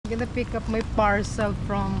gonna pick up my parcel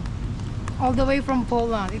from all the way from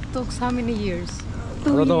Poland. It took how many years? I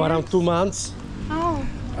don't know, around 2 months. Oh.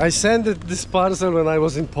 I sent this parcel when I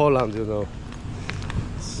was in Poland, you know.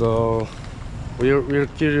 So we're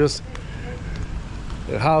curious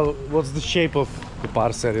what's the shape of the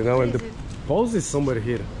parcel, you know, and the post is somewhere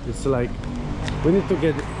here. It's like we need to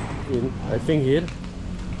get in, I think here.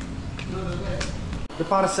 The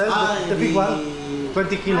parcel, the big one,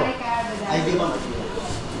 20 kilo. ID one.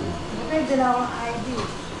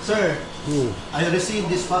 Sir, I received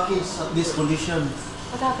this package at this condition.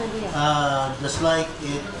 What happened here? Just like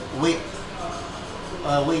it weight.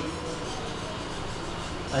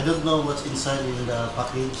 I don't know what's inside in the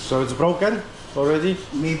package. So it's broken already?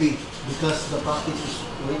 Maybe because the package is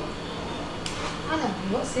weight.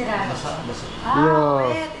 What's it at? No.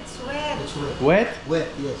 Wet. It's wet. It's wet. Wet? Wet,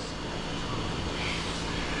 yes.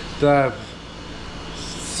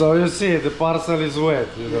 So you see, the parcel is wet,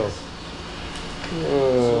 you know.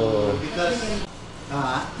 So because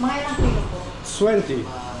Mga ilang kilo po? 20.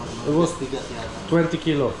 It was 20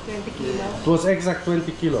 kilo. 20 kilo. It was exact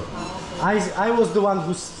 20 kilo. I was the one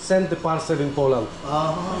who sent the parcel in Poland.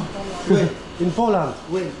 when? In Poland.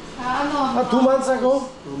 When? 2 months ago?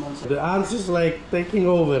 2 months ago. The ants is like taking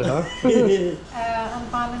over, huh? Ang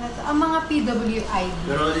pangalan na ito, ang mga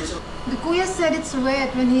PWID. The kuya said it's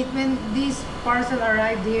wet. When this parcel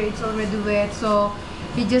arrived here, it's already wet. So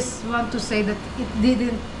he just want to say that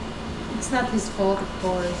it's not his fault, of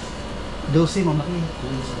course. Dosi, mamaki.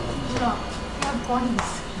 No, I have coins.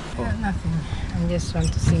 Nothing. I just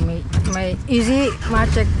want to see my easy.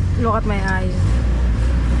 Check. Look at my eyes.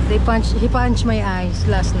 He punched my eyes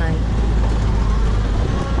last night.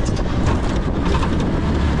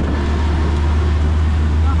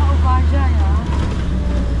 Nakaupa siya, ya.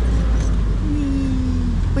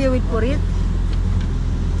 Kuya, wait for it.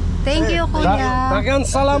 Thank you, kuya. Dagan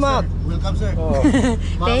salamat. Welcome, sir.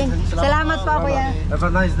 Salamat po, kuya. Have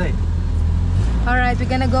a nice day. Alright, we're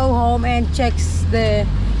gonna go home and checks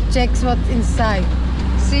what's inside.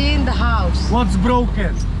 See in the house. What's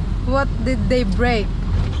broken? What did they break?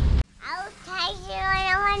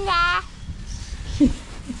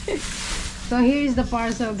 So here is the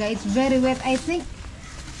parcel, guys. It's very wet. I think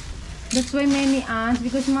that's why many ants,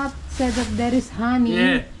 because Matt said that there is honey.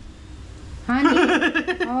 Yeah. Honey?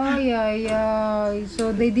 Oh yeah.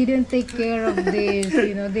 So they didn't take care of this,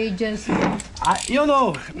 you know, they just You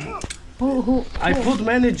know, who I put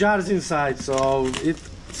many jars inside, so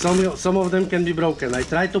some of them can be broken. I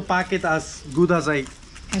try to pack it as good as I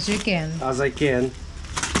can.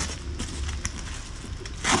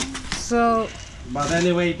 So, but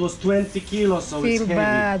anyway, it was 20 kilos, so it's heavy. Feel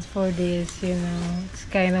bad for this, you know. It's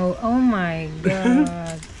kind of, oh my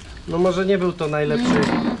god. No może nie był to najlepszy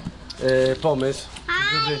pomysł.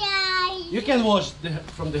 You can wash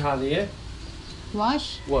from the honey, yeah?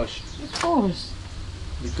 Wash? Wash. Of course.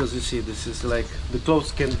 Because you see, this is like, the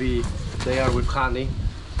clothes can be, they are with honey.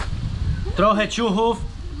 Trochę ciuchów.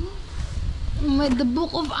 The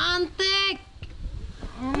Book of Antique!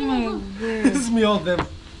 Oh my god. Z miodem.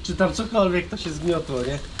 Czy tam cokolwiek to się zmiotło,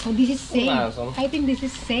 nie? Oh, this is safe. I think this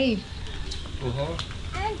is safe.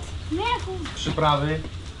 Przyprawy.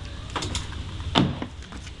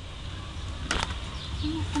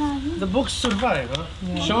 The books survive, huh?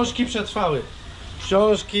 Książki przetrwały.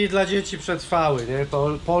 Książki dla dzieci przetrwały, nie? To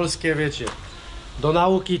polskie, wiecie, do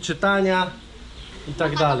nauki czytania i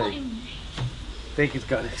tak dalej. Take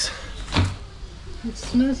it, Alex. It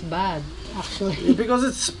smells bad, actually. Because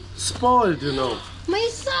it's spoiled, you know. My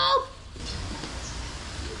soap!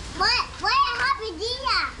 What I have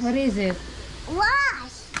idea. What is it?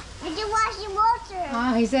 Wash. With the washing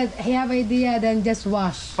water. He said he have idea, then just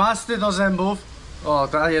wash. Pasty do zębów. O,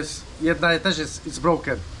 ta jest, jedna też jest, it's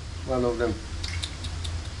broken. One of them.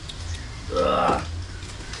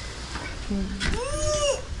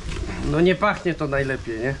 No nie pachnie to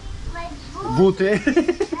najlepiej, nie? Buty.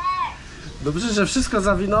 Dobrze, że wszystko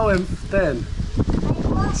zawinąłem w ten.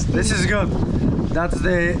 This is good. That's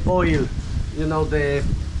the oil. You know, the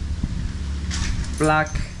black.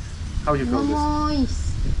 How you call this?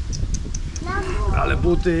 Ale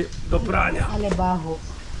buty do prania. Ale baho.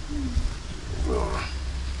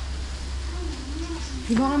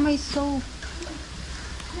 Di ba may soap?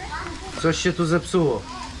 Coś się tu zepsuło.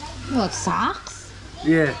 What, socks?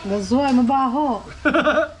 Yeah. That's why, mabaho.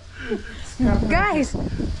 Guys,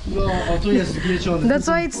 No, o tu jest wgnieciony. that's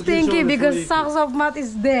why it's stinky, because socks of Matt is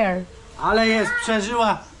there. Ale jest,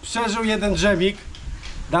 przeżył jeden dżemik.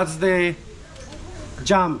 That's the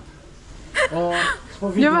jam. O,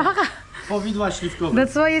 powidła śliwkowe.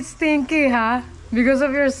 That's why it's stinky, huh? Because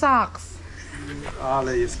of your socks.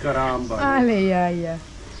 Ale jest karamba. Ale ja.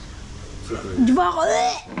 What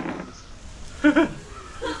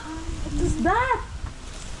is that?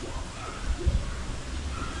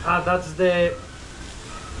 Ah, that's the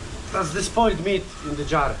spoiled meat in the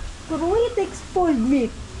jar. But why you take spoiled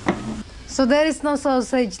meat? So there is no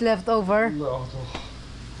sausage left over? No.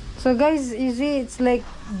 So guys, you see, it's like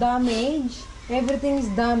damaged. Everything is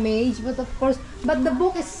damaged, but of course, but the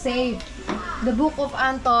book is safe. The book of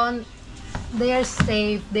Anton, they are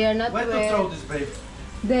safe. They are not Where to wet. throw this, babe?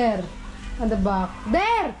 There, on the back.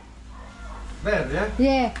 There! There, yeah?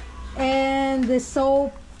 Yeah. And the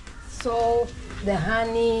soap, the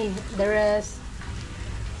honey, the rest.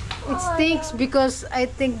 It stinks because I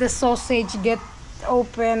think the sausage get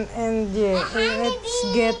open and yeah,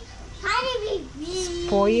 it's get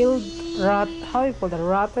spoiled, how you call that,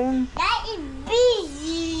 rotten? That is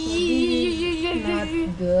busy.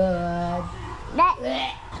 Not good.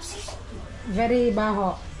 Very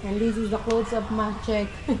baho. And this is the clothes of Machek.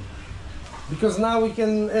 Because now we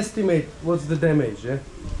can estimate what's the damage, yeah?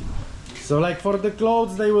 So like for the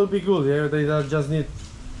clothes, they will be good, yeah? They just need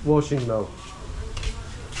washing now.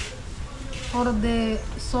 For the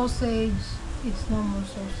sausage, it's no more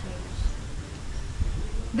sausage.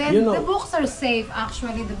 Then You know, the books are safe.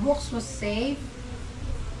 Actually, the books was safe.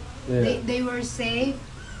 yeah. They were safe.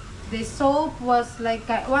 The soap was like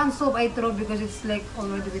one soap I threw because it's like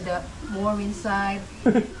already with the worm inside.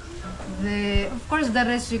 Of course the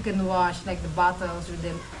rest you can wash, like the bottles with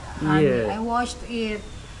the honey. Yeah. I washed it.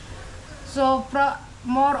 So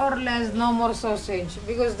more or less no more sausage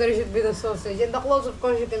because there should be the sausage. And the clothes, of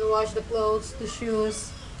course, you can wash the clothes, the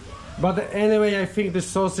shoes. But anyway, I think the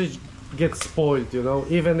sausage gets spoiled, you know,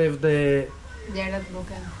 even if the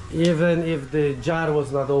jar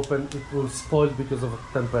was not open, it will spoil because of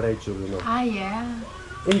temperature, you know. Ah, yeah.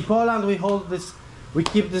 In Poland, we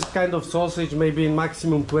keep this kind of sausage maybe in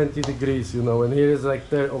maximum 20 degrees, you know, and here is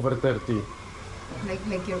like over 30.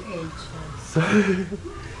 Like your age.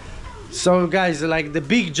 So guys, like the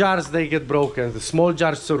big jars, they get broken, the small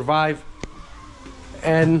jars survive.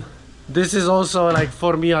 And this is also like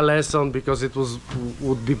for me a lesson, because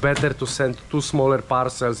would be better to send 2 smaller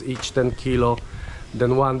parcels, each 10 kilo,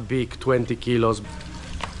 than one big 20 kilos.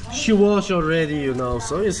 She washed already, you know,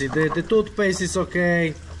 so you see the toothpaste is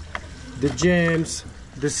okay, the jams,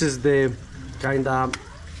 this is the kind of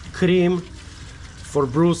cream for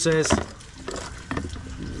bruises,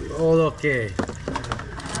 all okay.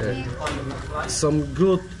 Some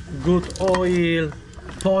good oil,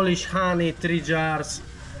 Polish honey, 3 jars,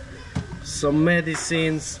 some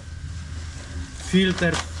medicines,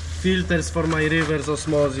 filters for my reverse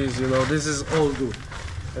osmosis, you know, this is all good.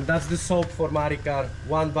 And that's the soap for Maricar.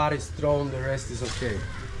 1 bar is thrown, the rest is okay.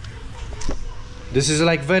 This is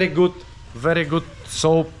like very good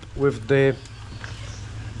soap with the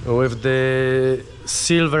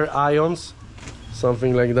silver ions,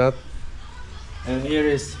 something like that. And here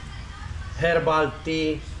is herbal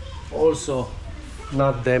tea, also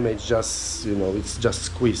not damaged, just, you know, it's just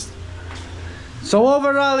squeezed. So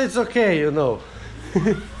overall it's okay, you know.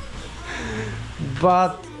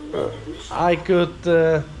 But I could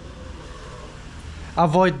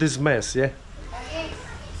avoid this mess, yeah?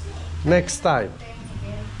 Next time.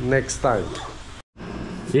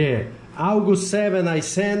 Yeah, August 7 I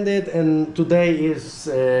sent it, and today is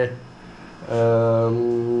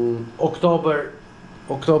October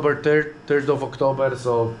 3rd of October,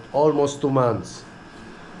 so almost 2 months.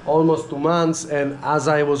 And as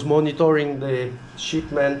I was monitoring the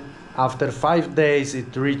shipment, after 5 days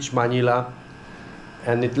it reached Manila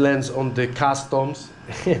and it lands on the customs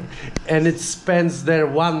and it spends there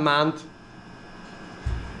 1 month.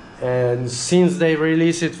 And since they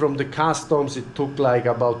released it from the customs, it took like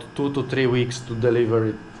about 2 to 3 weeks to deliver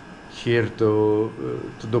it here to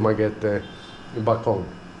Dumaguete back home.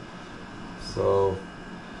 So,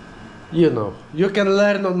 you know, you can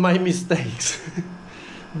learn on my mistakes.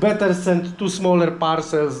 Better send 2 smaller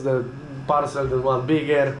parcels than 1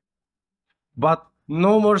 bigger. But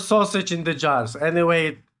no more sausage in the jars.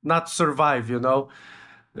 Anyway, not survive, you know,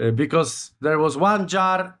 because there was 1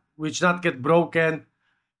 jar which not get broken,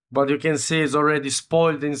 but you can see it's already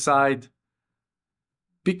spoiled inside.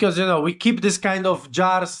 Because, you know, we keep this kind of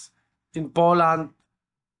jars in Poland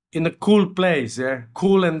in a cool place, yeah,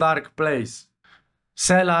 cool and dark place,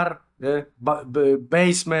 cellar, yeah,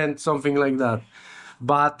 basement, something like that.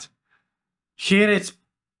 But here it's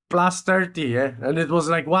plus 30, yeah, and it was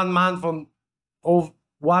like 1 month on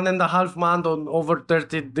 1.5 months on over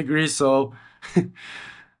 30 degrees, so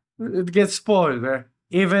it gets spoiled, eh?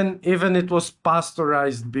 Even it was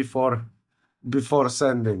pasteurized before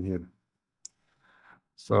sending here.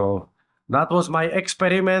 So that was my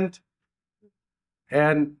experiment,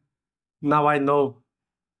 and now I know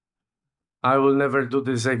I will never do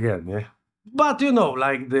this again. Yeah? But you know,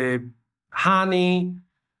 like the honey,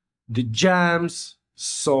 the jams,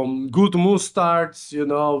 some good mustards, you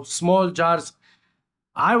know, small jars.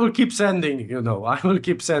 I will keep sending, you know, I will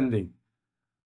keep sending.